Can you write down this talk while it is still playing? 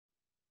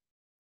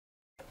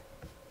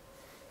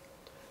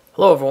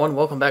Hello everyone,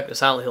 welcome back to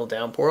Silent Hill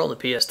Downpour on the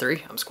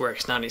PS3. I'm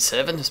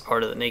SquareX97 as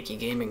part of the Nakey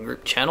Gaming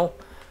Group channel.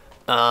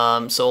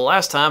 So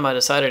last time I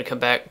decided to come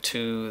back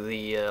to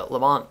the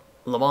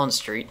Lamont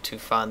Street to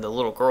find the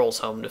little girl's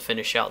home to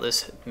finish out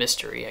this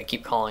mystery. I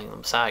keep calling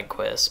them side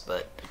quests,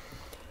 but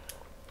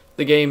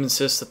the game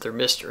insists that they're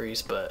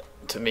mysteries, but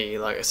to me,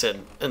 like I said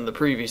in the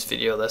previous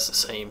video, that's the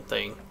same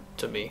thing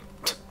to me.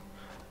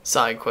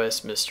 Side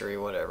quest, mystery,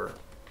 whatever.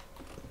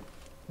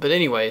 But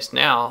anyways,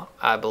 now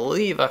I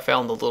believe I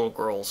found the little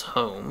girl's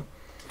home.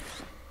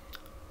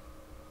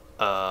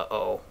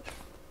 Oh,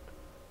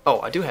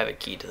 I do have a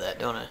key to that,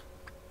 don't I?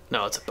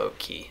 No, it's a boat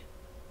key.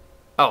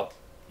 Oh,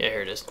 yeah,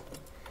 here it is.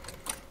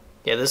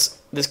 Yeah,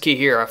 this key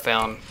here I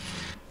found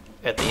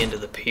at the end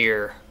of the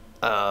pier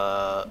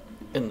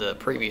in the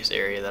previous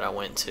area that I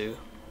went to.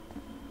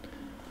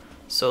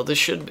 So this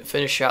should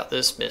finish out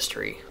this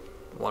mystery.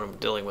 One I'm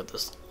dealing with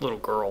this little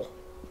girl.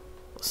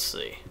 Let's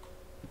see.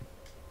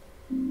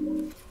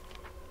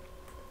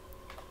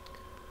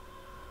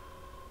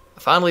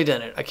 Finally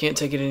done it. I can't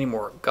take it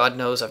anymore. God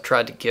knows I've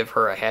tried to give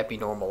her a happy,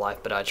 normal life,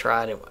 but I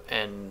tried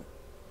and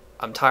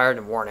I'm tired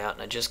and worn out,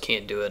 and I just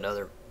can't do it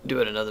another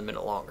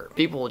minute longer.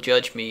 People will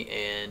judge me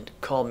and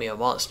call me a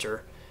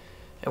monster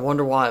and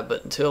wonder why,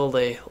 but until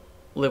they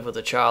live with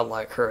a child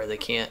like her, they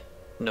can't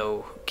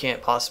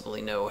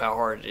possibly know how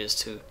hard it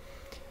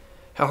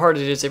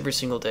is every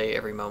single day,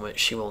 every moment.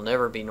 She will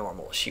never be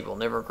normal. She will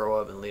never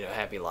grow up and lead a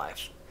happy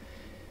life.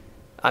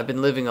 I've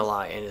been living a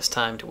lie, and it's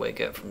time to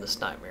wake up from this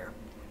nightmare.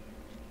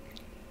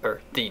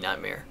 Or the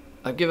nightmare.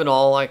 I've given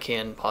all I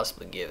can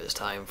possibly give. It's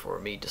time for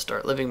me to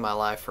start living my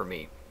life for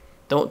me.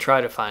 Don't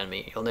try to find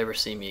me. You'll never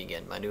see me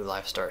again. My new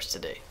life starts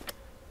today.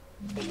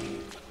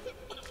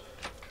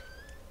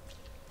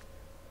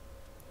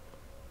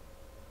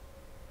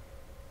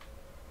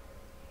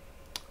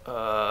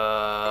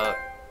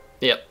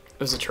 Yep, it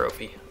was a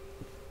trophy.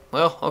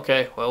 Well,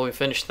 okay. Well, we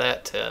finished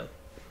that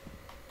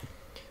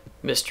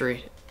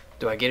mystery.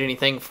 Do I get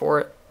anything for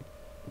it?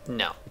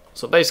 No.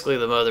 So basically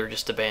the mother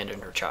just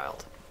abandoned her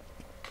child.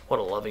 What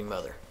a loving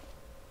mother.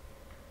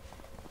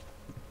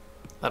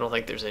 I don't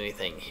think there's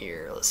anything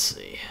here. Let's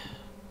see.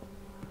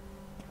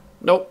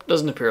 Nope,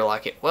 doesn't appear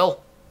like it.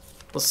 Well,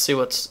 let's see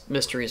what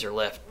mysteries are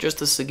left. Just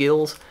the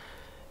sigils.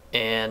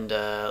 And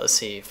let's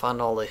see,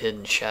 find all the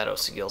hidden shadow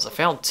sigils. I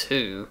found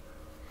 2,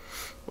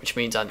 which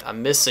means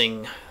I'm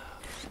missing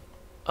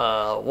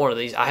one of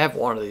these. I have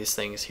one of these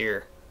things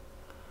here.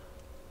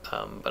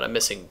 But I'm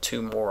missing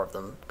 2 more of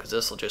them, because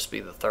this will just be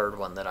the 3rd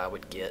one that I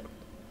would get.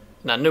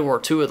 And I knew where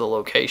 2 of the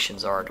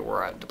locations are to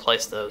where I have to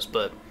place those,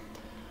 but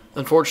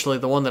unfortunately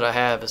the one that I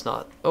have is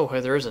not. Oh, hey,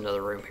 there is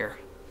another room here.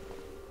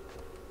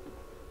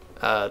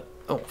 Oh,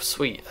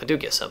 sweet. I do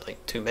get something.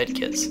 2 med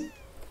kits.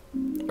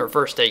 Or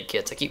first aid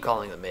kits. I keep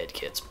calling them med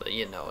kits, but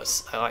you know,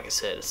 it's like I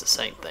said, it's the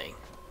same thing.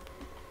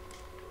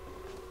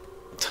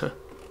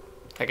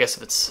 I guess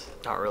if it's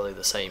not really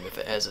the same, if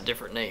it has a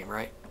different name,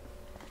 right?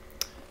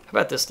 How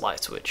about this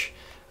light switch?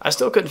 I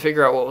still couldn't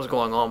figure out what was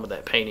going on with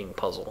that painting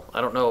puzzle. I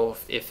don't know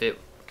if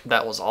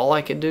that was all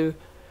I could do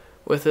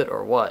with it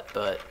or what,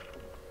 but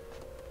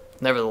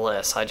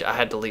nevertheless, I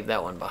had to leave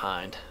that one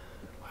behind.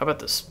 How about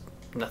this?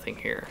 Nothing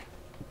here.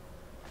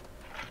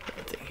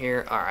 Nothing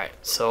here. Alright,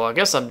 so I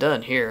guess I'm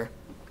done here.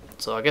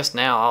 So I guess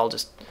now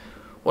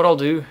what I'll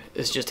do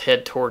is just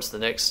head towards the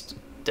next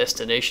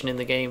destination in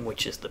the game,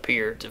 which is the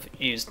pier, to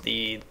use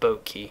the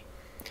boat key.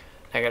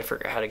 I gotta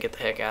figure out how to get the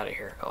heck out of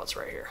here. Oh, it's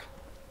right here.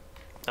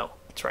 No,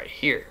 it's right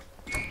here.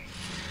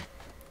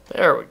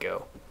 There we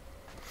go.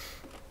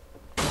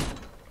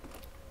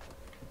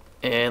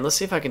 And let's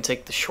see if I can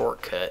take the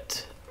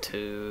shortcut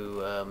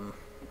to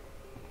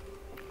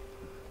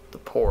the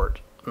port.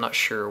 I'm not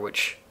sure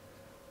which.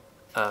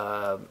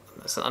 I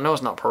know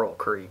it's not Pearl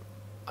Creek.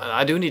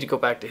 I do need to go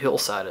back to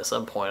Hillside at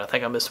some point. I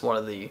think I missed one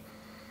of the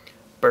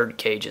bird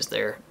cages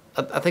there.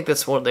 I think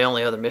that's one of the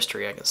only other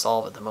mystery I can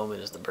solve at the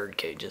moment is the bird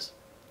cages.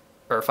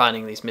 Or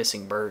finding these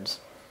missing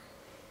birds.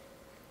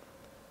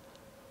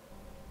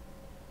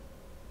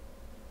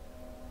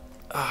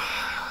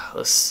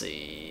 Let's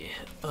see.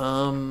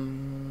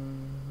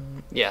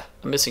 Yeah,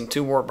 I'm missing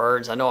 2 more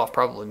birds. I know I've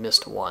probably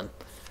missed 1.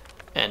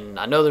 And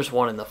I know there's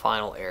one in the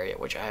final area,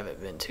 which I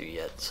haven't been to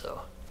yet,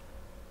 so.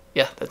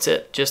 Yeah, that's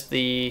it. Just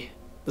the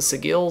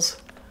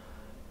sigils,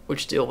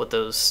 which deal with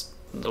those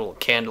little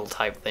candle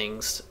type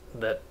things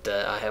that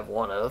I have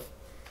 1 of.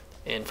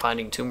 And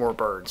finding 2 more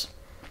birds.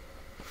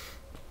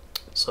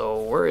 So,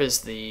 where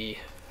is the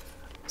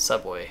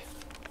subway?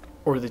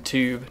 Or the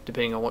tube,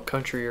 depending on what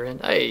country you're in.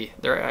 Hey,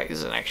 there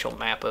is an actual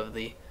map of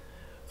the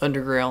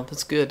underground.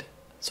 That's good.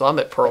 So I'm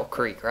at Pearl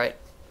Creek, right?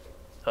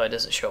 Oh, it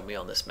doesn't show me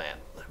on this map,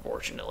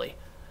 unfortunately.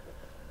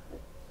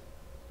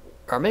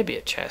 Or maybe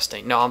at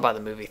Chastain. No, I'm by the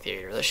movie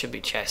theater. That should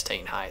be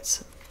Chastain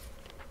Heights.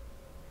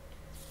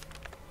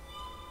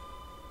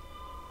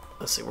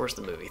 Let's see, where's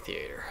the movie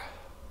theater?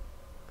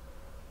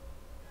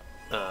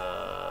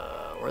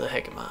 Where the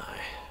heck am I?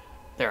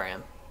 There I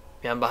am.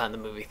 Yeah, I'm behind the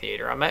movie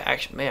theater. I may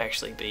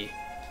actually be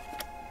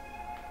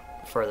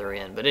further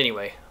in, but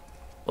anyway,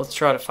 let's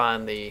try to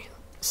find the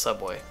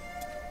subway.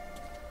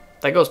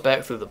 That goes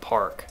back through the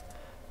park.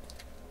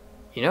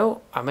 You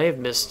know, I may have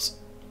missed...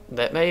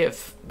 That may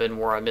have been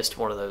where I missed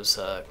one of those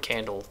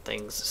candle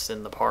things that's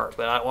in the park,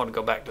 but I don't want to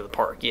go back to the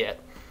park yet.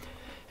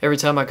 Every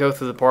time I go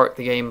through the park,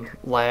 the game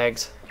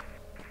lags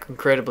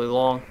incredibly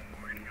long.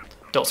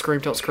 Don't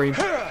scream, don't scream.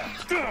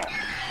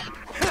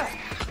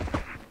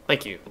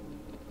 Thank you.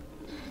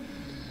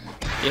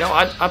 You know,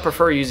 I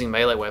prefer using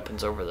melee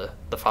weapons over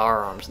the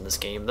firearms in this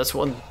game. That's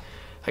one...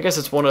 I guess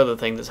it's one other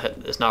thing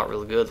that's not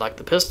really good. Like,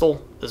 the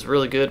pistol is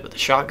really good, but the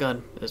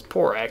shotgun is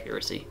poor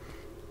accuracy.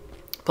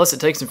 Plus,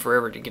 it takes them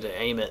forever to get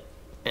to aim it,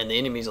 and the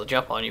enemies will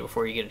jump on you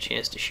before you get a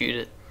chance to shoot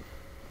it.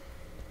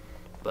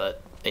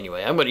 But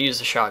anyway, I'm going to use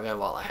the shotgun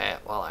while I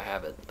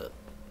have it. But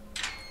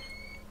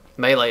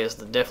melee is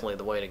definitely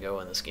the way to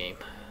go in this game.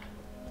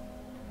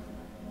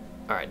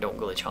 All right, don't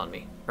glitch on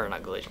me, or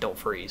not glitch, don't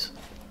freeze.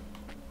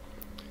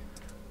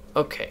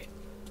 Okay,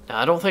 now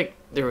I don't think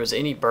there was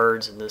any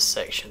birds in this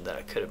section that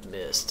I could have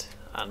missed.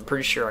 I'm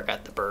pretty sure I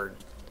got the bird,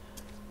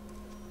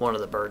 one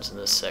of the birds in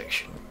this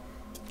section.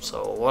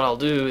 So what I'll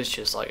do is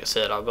just, like I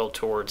said, I'll go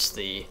towards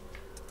the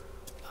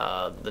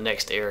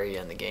next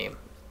area in the game.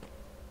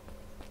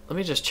 Let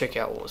me just check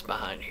out what was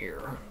behind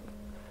here.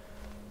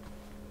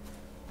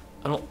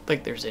 I don't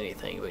think there's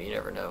anything, but you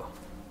never know.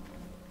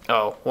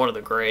 Oh, one of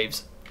the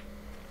graves.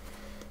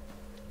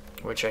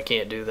 Which I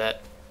can't do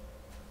that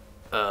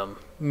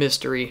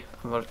mystery.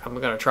 I'm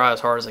gonna try as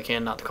hard as I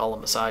can not to call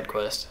them a side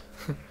quest.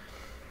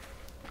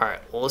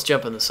 Alright, well, let's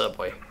jump in the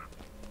subway.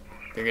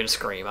 You're gonna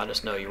scream, I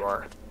just know you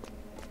are.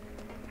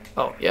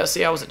 Oh, yeah,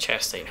 see, I was at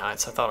Chastain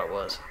Heights. I thought I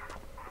was.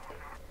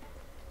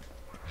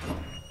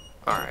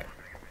 Alright.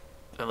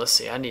 Now, let's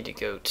see. I need to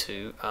go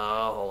to...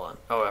 hold on.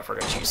 Oh, I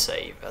forgot you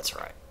save. That's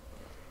right.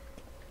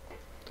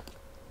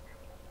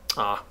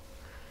 I'm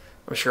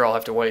sure I'll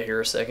have to wait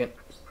here a second.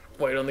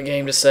 Wait on the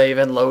game to save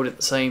and load at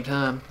the same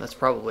time. That's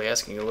probably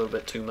asking a little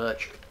bit too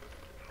much.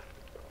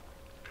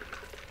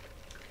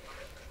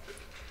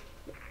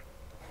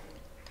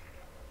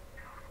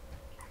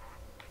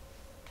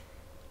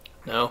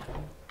 No.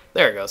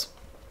 There it goes.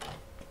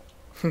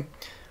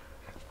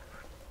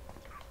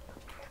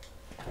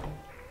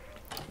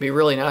 Be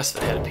really nice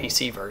if it had a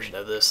PC version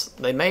of this.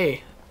 They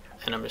may,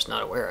 and I'm just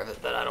not aware of it,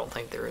 but I don't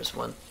think there is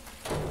one.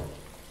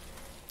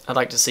 I'd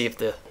like to see if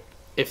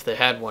they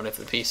had one, if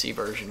the PC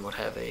version would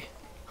have a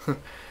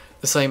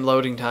the same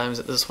loading times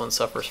that this one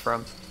suffers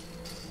from.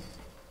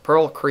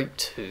 Pearl Creek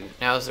 2.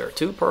 Now, is there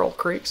 2 Pearl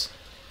Creeks?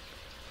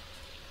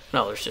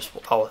 No, there's just...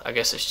 Oh, I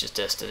guess it's just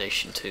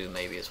Destination 2,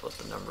 maybe is what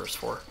the number is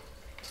for.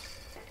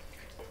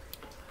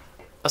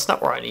 That's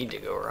not where I need to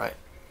go, right?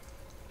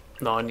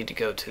 No, I need to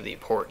go to the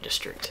Port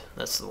District.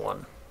 That's the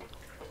one.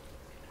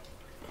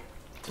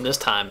 And this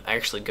time,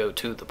 actually go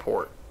to the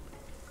port.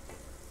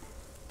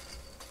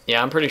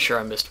 Yeah, I'm pretty sure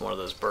I missed one of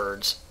those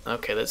birds.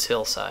 Okay, that's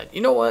Hillside.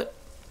 You know what?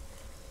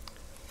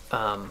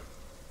 Oh,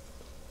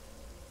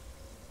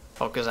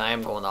 because I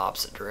am going the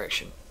opposite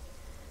direction.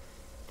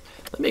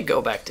 Let me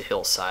go back to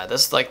Hillside.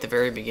 That's like the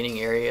very beginning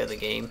area of the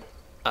game.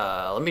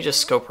 Let me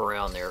just scope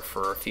around there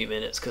for a few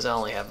minutes, because I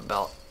only have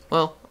about...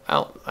 Well,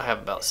 I have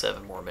about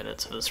 7 more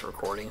minutes of this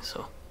recording,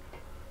 so...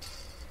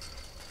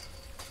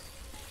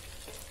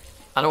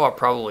 I know I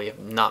probably have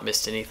not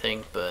missed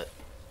anything, but...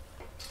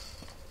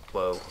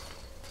 Whoa.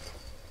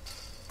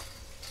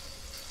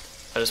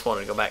 I just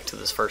wanted to go back to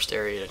this first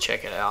area to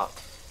check it out.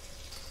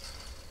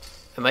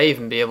 I may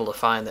even be able to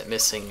find that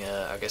missing,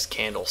 I guess,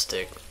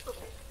 candlestick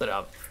that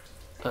I've...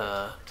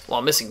 well,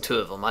 I'm missing 2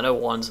 of them. I know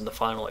one's in the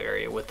final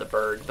area with the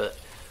bird, but...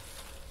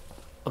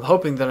 I'm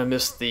hoping that I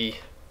missed the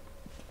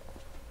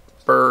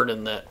bird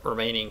and that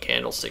remaining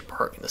candlestick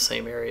park in the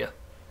same area.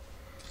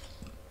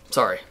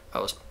 Sorry, I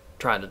was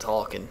trying to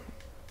talk and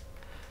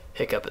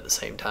hiccup at the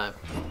same time.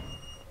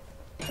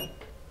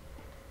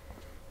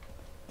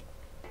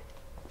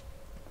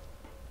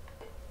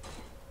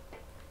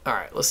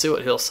 Alright, let's see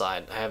what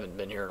Hillside. I haven't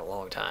been here in a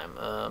long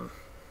time.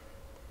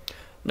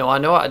 No, I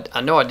know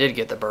I did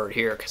get the bird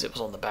here because it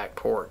was on the back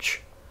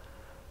porch.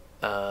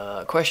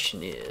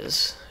 Question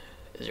is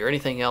there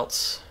anything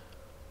else?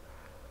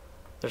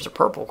 There's a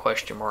purple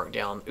question mark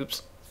down.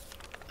 Oops,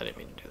 I didn't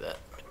mean to do that.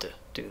 I meant to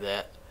do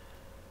that.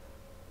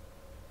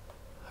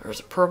 There's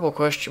a purple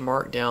question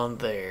mark down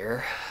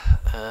there.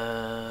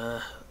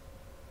 I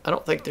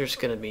don't think there's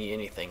going to be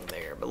anything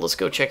there, but let's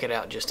go check it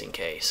out just in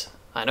case.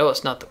 I know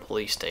it's not the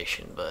police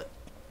station, but...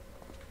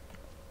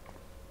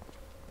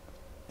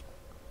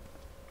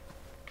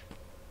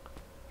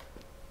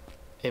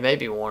 It may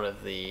be one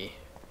of the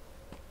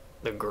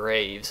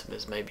graves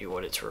is maybe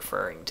what it's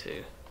referring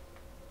to.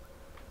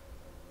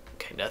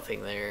 Okay,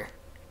 nothing there.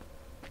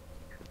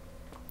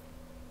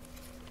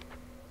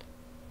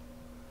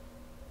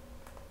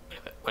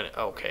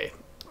 Okay,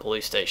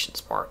 police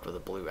station's marked with a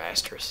blue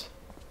asterisk.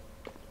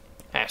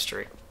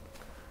 Asterisk.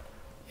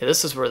 Yeah,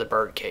 this is where the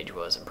bird cage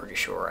was, I'm pretty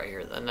sure, right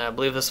here. And I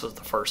believe this was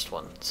the first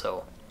one,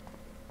 so...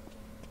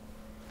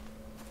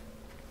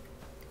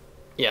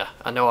 Yeah,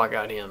 I know I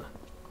got him.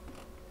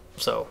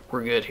 So,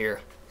 we're good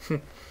here.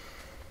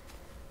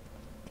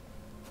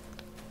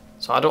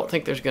 So, I don't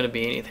think there's going to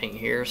be anything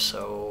here,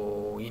 so...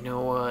 you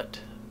know what?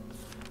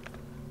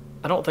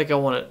 I don't think I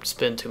want to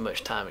spend too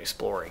much time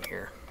exploring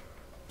here.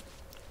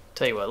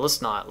 Tell you what,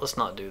 let's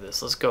not do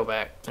this. Let's go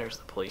back. There's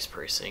the police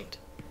precinct.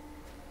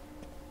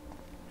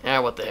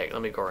 What the heck?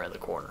 Let me go around the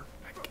corner.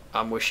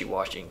 I'm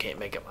wishy-washy and can't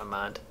make up my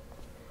mind.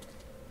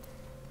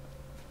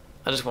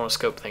 I just want to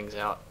scope things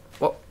out.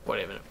 Whoa,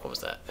 wait a minute. What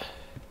was that?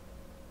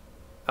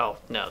 Oh,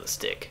 no, the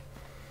stick.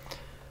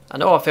 I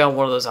know I found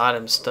one of those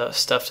items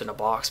stuffed in a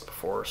box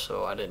before,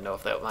 so I didn't know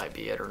if that might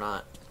be it or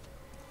not.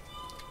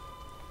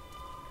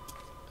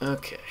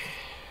 Okay.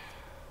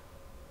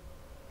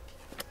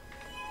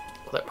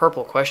 Well, that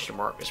purple question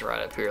mark is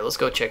right up here. Let's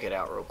go check it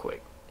out real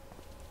quick.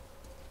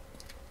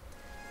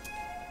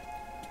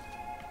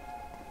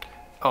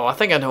 Oh, I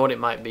think I know what it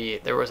might be.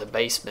 There was a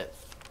basement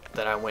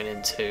that I went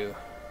into.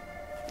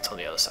 It's on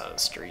the other side of the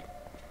street.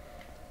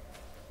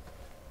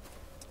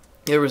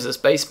 There was this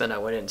basement I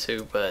went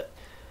into, but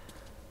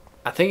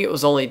I think it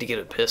was only to get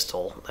a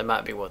pistol. That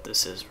might be what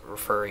this is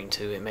referring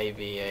to. It may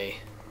be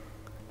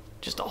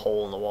just a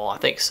hole in the wall. I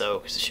think so,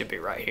 because it should be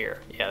right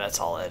here. Yeah, that's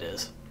all that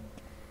is.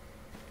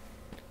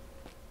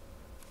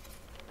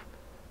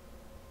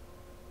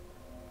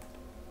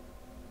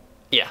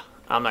 Yeah,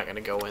 I'm not going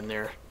to go in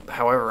there.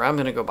 However, I'm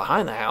going to go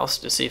behind the house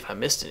to see if I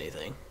missed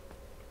anything.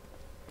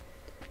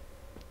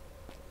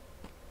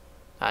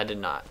 I did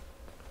not.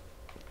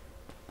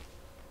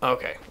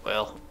 Okay,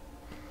 well,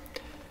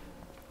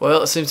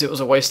 it seems it was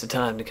a waste of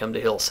time to come to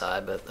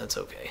Hillside, but that's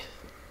okay.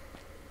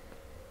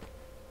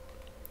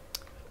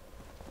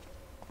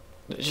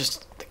 It's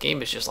just, the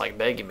game is just like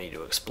begging me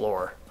to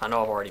explore. I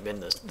know I've already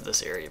been to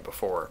this area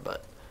before,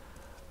 but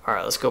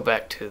alright, let's go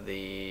back to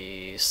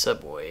the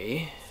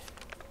subway,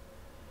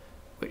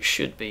 which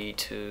should be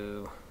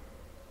to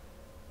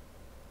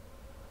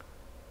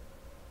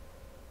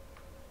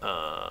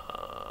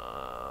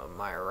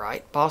my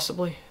right,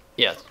 possibly?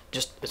 Yeah,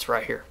 just, it's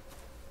right here.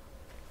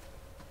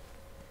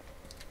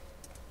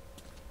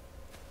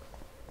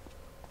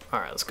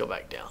 Alright, let's go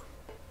back down.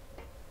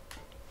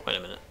 Wait a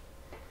minute.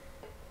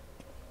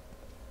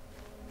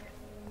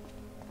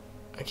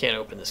 I can't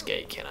open this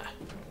gate, can I?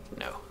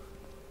 No.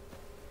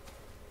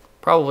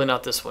 Probably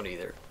not this one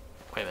either.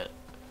 Wait a minute.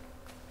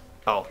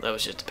 Oh, that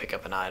was just to pick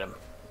up an item.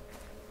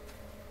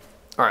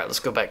 Alright, let's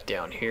go back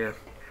down here.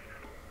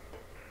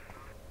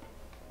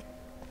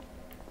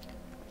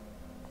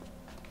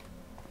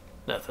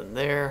 Nothing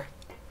there.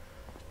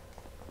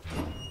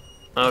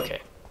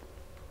 Okay.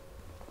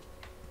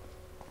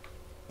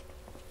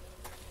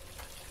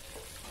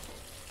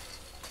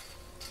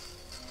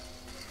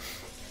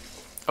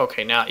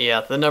 Okay, now,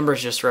 yeah, the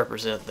numbers just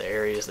represent the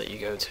areas that you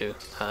go to.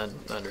 I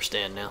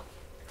understand now.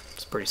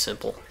 It's pretty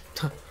simple.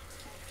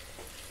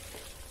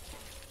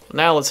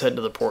 Now let's head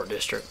to the Port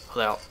District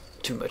without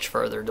too much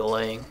further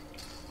delaying.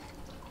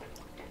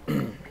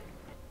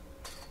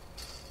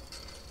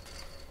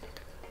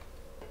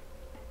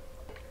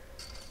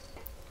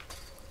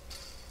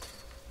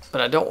 But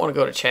I don't want to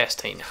go to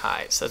Chastain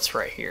Heights. That's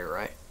right here,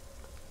 right?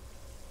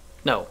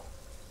 No.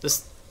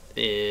 This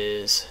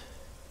is...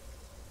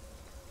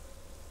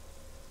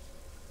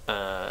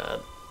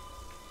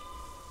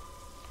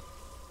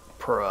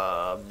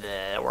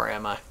 where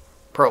am I?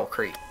 Pearl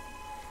Creek.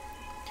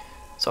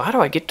 So how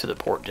do I get to the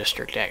Port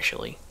District,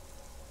 actually?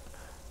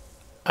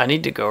 I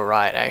need to go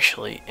right,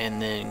 actually,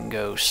 and then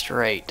go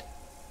straight.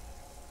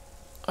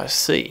 I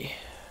see.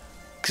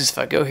 Because if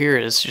I go here,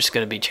 it's just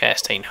going to be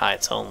Chastain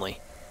Heights only.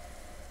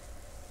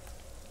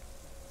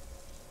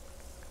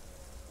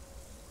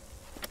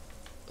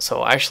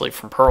 So actually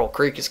from Pearl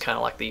Creek is kind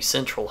of like the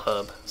central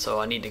hub. So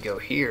I need to go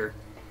here.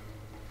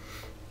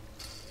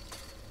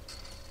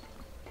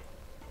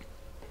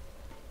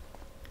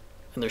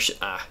 And there's...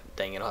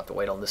 dang it, I'll have to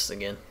wait on this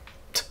again.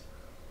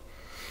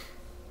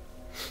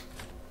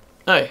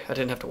 Hey, I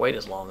didn't have to wait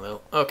as long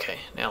though. Okay,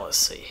 now let's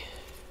see.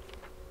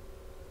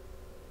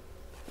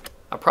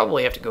 I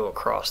probably have to go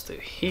across through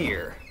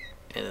here.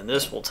 And then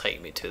this will take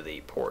me to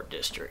the Port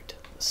District.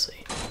 Let's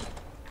see.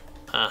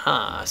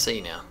 I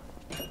see now.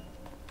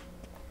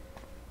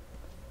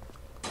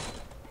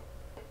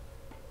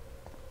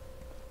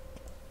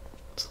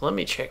 So let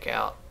me check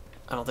out.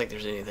 I don't think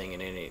there's anything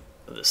in any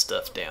of this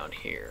stuff down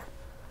here.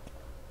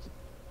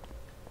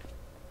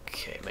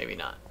 Okay, maybe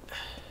not.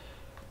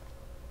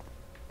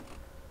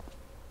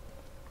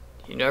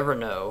 You never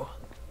know.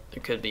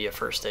 There could be a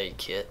first aid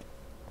kit.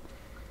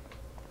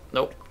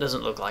 Nope,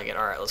 doesn't look like it.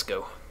 Alright, let's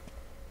go.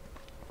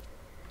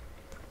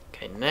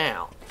 Okay,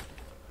 now.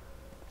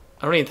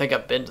 I don't even think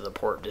I've been to the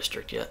Port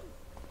District yet.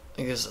 I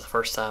think this is the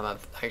first time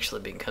I've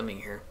actually been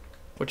coming here.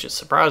 Which is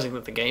surprising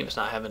that the game is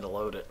not having to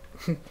load it.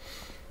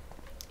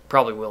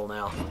 Probably will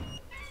now.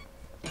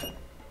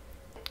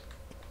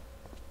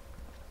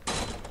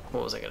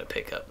 What was I going to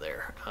pick up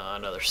there?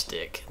 Another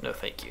stick. No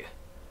thank you.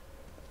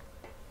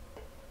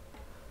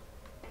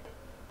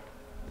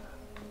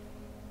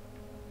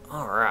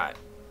 Alright.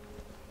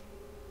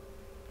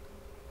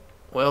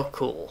 Well,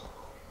 cool.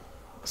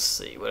 Let's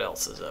see, what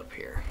else is up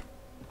here?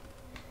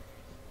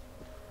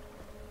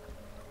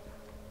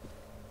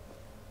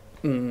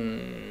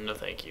 No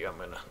thank you. I'm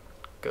going to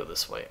go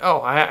this way.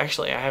 Oh, I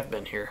have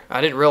been here.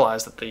 I didn't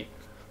realize that the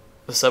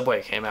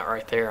subway came out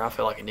right there. I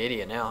feel like an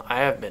idiot now. I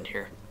have been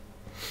here.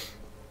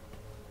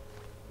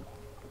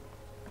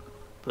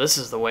 This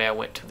is the way I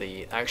went to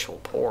the actual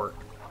port.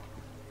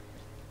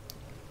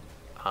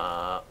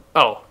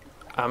 Oh,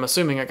 I'm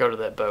assuming I go to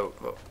that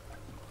boat.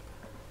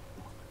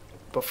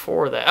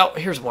 Before that, oh,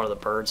 here's one of the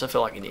birds. I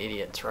feel like an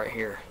idiot. It's right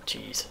here.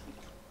 Jeez.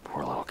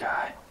 Poor little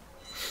guy.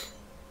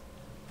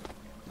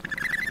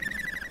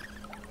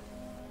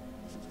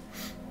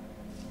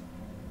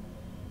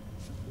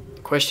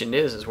 Question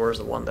is where's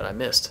the one that I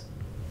missed?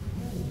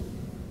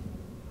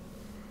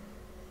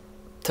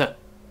 Tuh.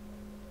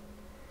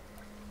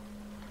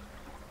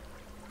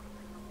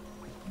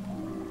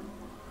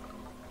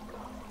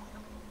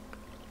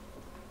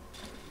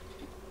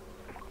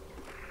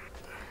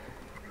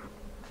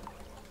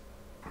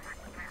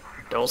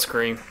 Don't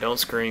scream, don't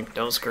scream,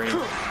 don't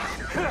scream.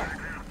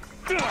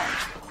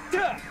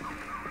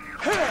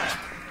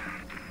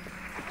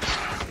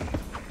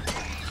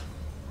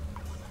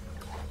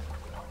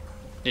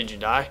 Did you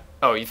die?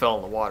 Oh, you fell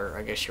in the water.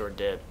 I guess you were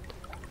dead.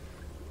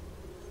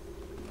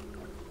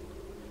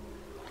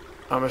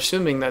 I'm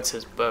assuming that's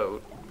his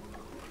boat.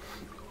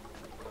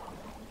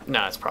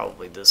 Nah, it's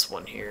probably this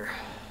one here.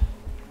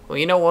 Well,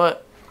 you know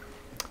what?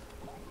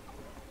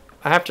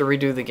 I have to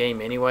redo the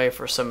game anyway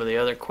for some of the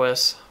other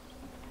quests.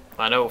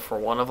 I know for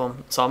one of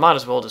them. So I might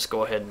as well just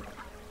go ahead and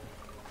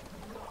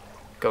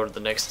go to the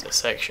next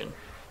section.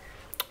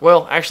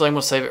 Well, actually, I'm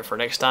going to save it for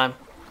next time.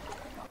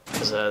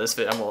 Because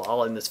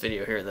I'll end this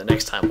video here. The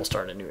next time we'll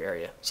start a new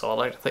area. So I'd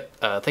like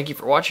to thank you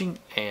for watching,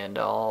 and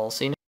I'll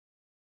see you next time.